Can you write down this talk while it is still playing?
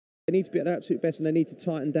They need to be at their absolute best, and they need to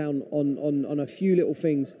tighten down on a few little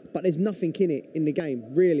things. But there's nothing in it in the game,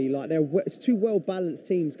 really. Like it's two well-balanced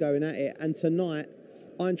teams going at it. And tonight,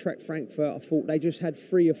 Eintracht Frankfurt, I thought they just had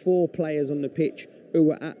 3 or 4 players on the pitch who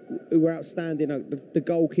were outstanding. The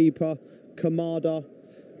goalkeeper, Kamada,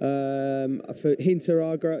 for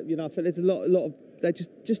Hinteregger. You know, I think there's a lot of they're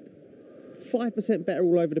just 5% better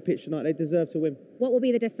all over the pitch tonight. They deserve to win. What will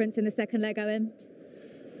be the difference in the second leg, Owen?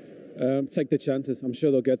 Take the chances. I'm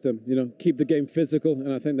sure they'll get them. You know, keep the game physical,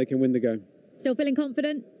 and I think they can win the game. Still feeling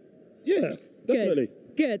confident? Yeah, definitely.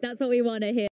 Good. That's what we want to hear.